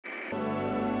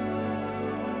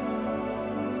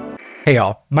Hey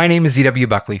y'all, my name is ZW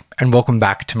Buckley and welcome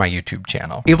back to my YouTube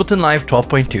channel. Ableton Live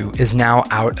 12.2 is now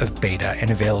out of beta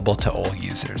and available to all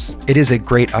users. It is a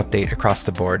great update across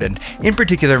the board, and in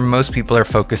particular, most people are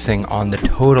focusing on the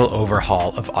total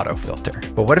overhaul of auto filter.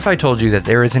 But what if I told you that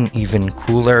there is an even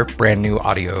cooler brand new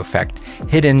audio effect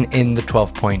hidden in the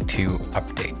 12.2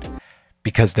 update?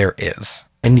 Because there is.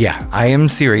 And yeah, I am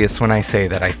serious when I say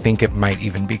that I think it might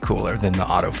even be cooler than the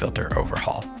auto filter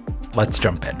overhaul. Let's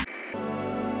jump in.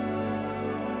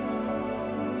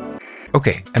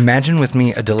 Okay, imagine with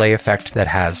me a delay effect that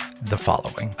has the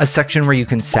following. A section where you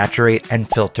can saturate and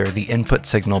filter the input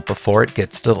signal before it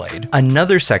gets delayed.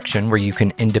 Another section where you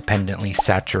can independently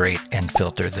saturate and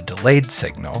filter the delayed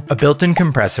signal. A built-in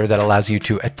compressor that allows you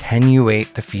to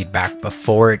attenuate the feedback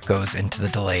before it goes into the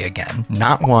delay again.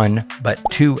 Not one, but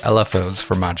two LFOs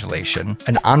for modulation.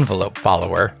 An envelope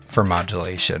follower for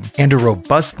modulation. And a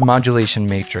robust modulation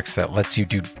matrix that lets you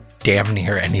do damn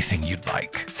near anything you'd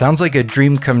like. Sounds like a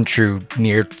dream come true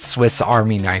near Swiss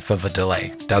Army knife of a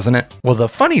delay, doesn't it? Well, the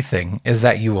funny thing is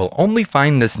that you will only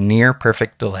find this near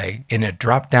perfect delay in a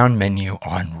drop-down menu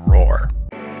on Roar.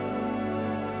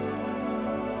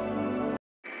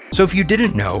 So if you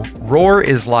didn't know, Roar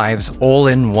is Live's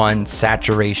all-in-one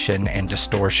saturation and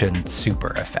distortion super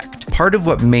effect. Part of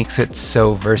what makes it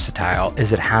so versatile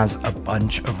is it has a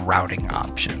bunch of routing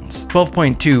options.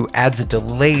 12.2 adds a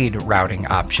delayed routing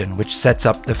option, which sets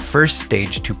up the first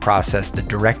stage to process the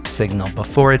direct signal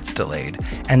before it's delayed,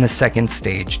 and the second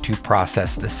stage to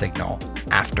process the signal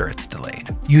after it's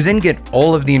delayed. You then get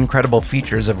all of the incredible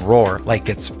features of Roar, like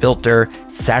its filter,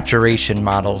 saturation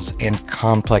models, and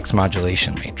complex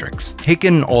modulation matrix.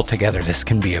 Taken all together, this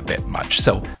can be a bit much,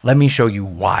 so let me show you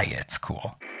why it's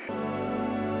cool.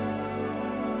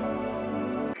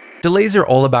 Delays are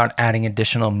all about adding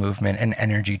additional movement and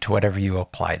energy to whatever you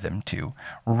apply them to.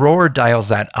 Roar dials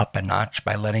that up a notch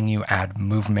by letting you add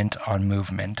movement on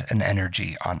movement and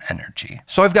energy on energy.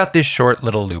 So I've got this short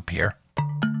little loop here.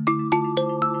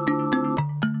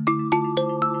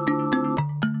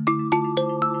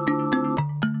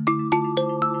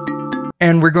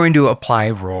 And we're going to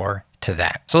apply Roar to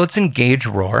that. So let's engage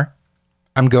Roar.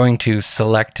 I'm going to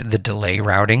select the delay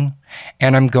routing,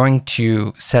 and I'm going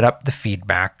to set up the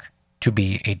feedback to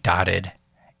be a dotted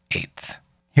eighth.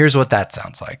 Here's what that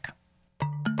sounds like.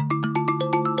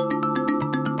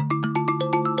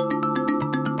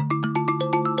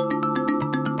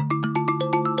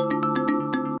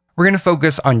 We're going to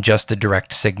focus on just the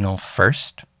direct signal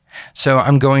first. So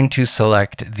I'm going to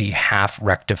select the half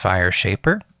rectifier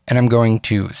shaper, and I'm going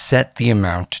to set the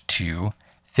amount to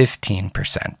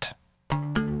 15%.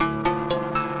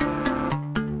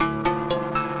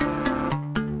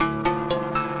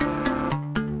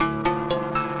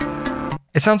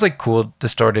 It sounds like cool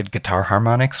distorted guitar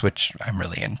harmonics, which I'm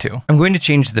really into. I'm going to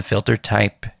change the filter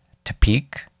type to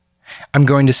peak. I'm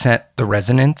going to set the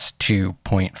resonance to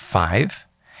 0.5.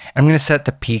 I'm going to set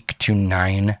the peak to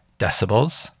 9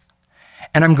 decibels.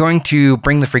 And I'm going to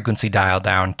bring the frequency dial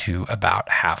down to about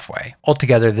halfway.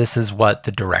 Altogether, this is what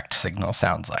the direct signal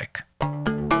sounds like.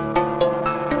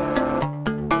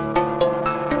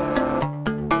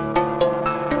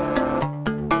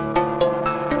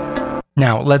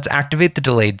 Now let's activate the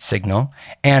delayed signal,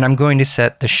 and I'm going to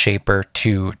set the shaper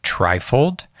to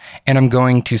trifold, and I'm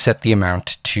going to set the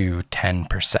amount to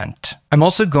 10%. I'm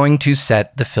also going to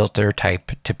set the filter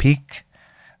type to peak,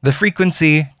 the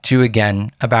frequency to, again,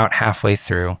 about halfway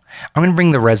through. I'm going to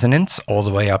bring the resonance all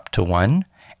the way up to 1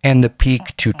 and the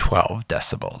peak to 12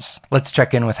 decibels. Let's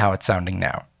check in with how it's sounding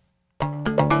now.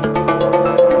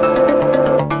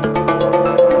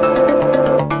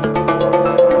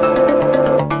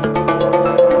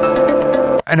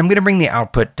 And I'm going to bring the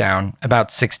output down about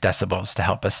 6 decibels to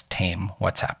help us tame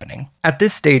what's happening. At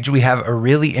this stage, we have a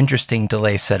really interesting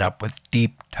delay setup with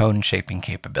deep tone shaping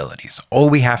capabilities. All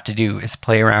we have to do is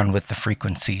play around with the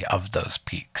frequency of those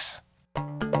peaks.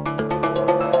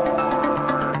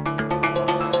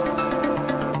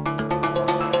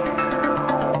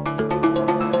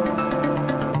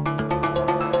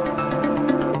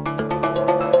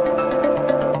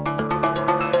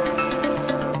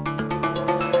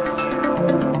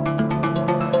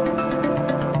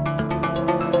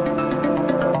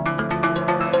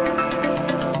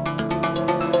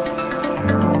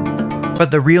 But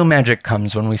the real magic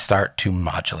comes when we start to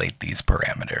modulate these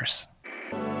parameters.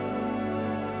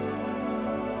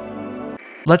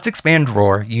 Let's expand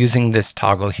Roar using this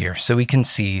toggle here so we can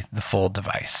see the full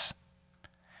device.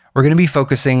 We're going to be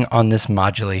focusing on this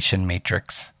modulation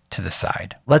matrix to the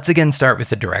side. Let's again start with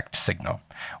the direct signal.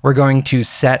 We're going to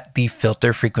set the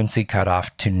filter frequency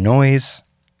cutoff to noise,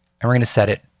 and we're going to set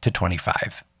it to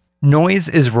 25. Noise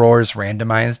is Roar's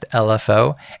randomized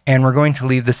LFO, and we're going to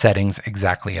leave the settings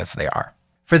exactly as they are.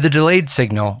 For the delayed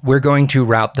signal, we're going to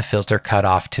route the filter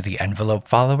cutoff to the envelope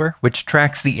follower, which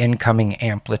tracks the incoming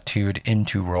amplitude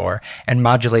into Roar and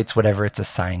modulates whatever it's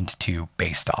assigned to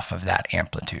based off of that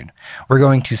amplitude. We're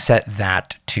going to set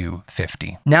that to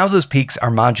 50. Now those peaks are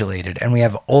modulated and we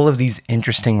have all of these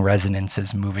interesting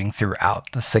resonances moving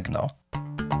throughout the signal.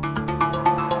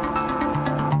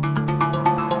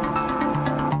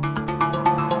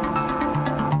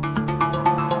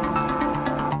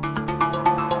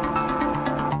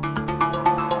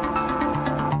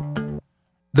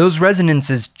 Those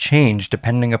resonances change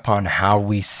depending upon how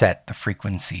we set the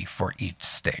frequency for each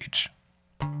stage.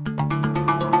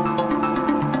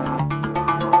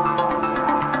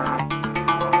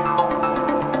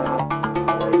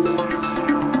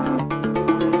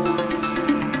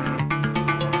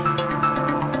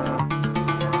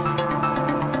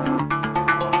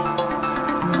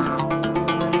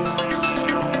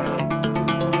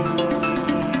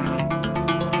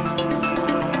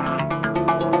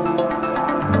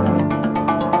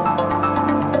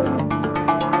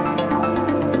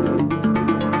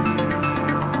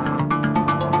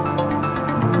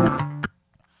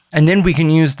 And then we can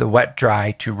use the wet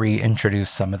dry to reintroduce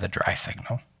some of the dry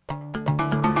signal.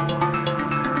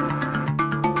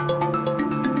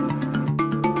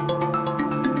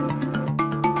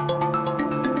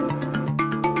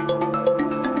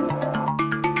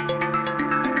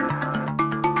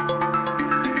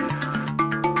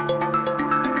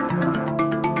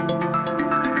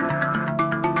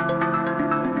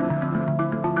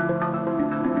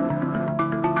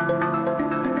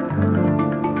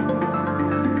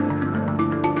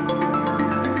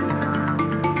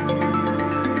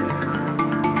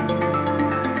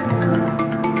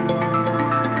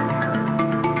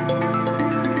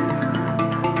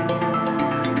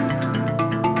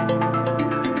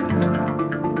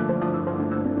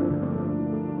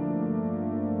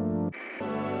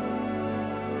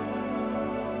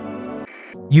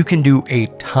 You can do a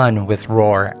ton with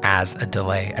Roar as a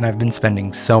delay, and I've been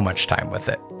spending so much time with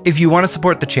it. If you want to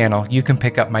support the channel, you can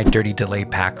pick up my Dirty Delay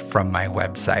pack from my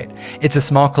website. It's a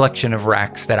small collection of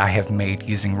racks that I have made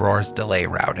using Roar's delay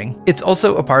routing. It's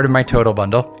also a part of my Total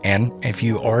Bundle, and if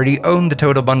you already own the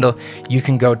Total Bundle, you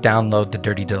can go download the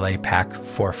Dirty Delay pack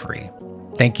for free.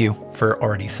 Thank you for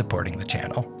already supporting the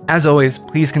channel. As always,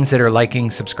 please consider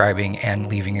liking, subscribing, and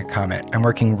leaving a comment. I'm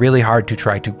working really hard to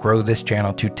try to grow this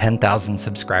channel to 10,000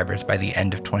 subscribers by the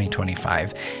end of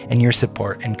 2025, and your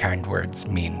support and kind words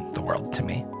mean the world to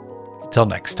me. Till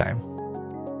next time.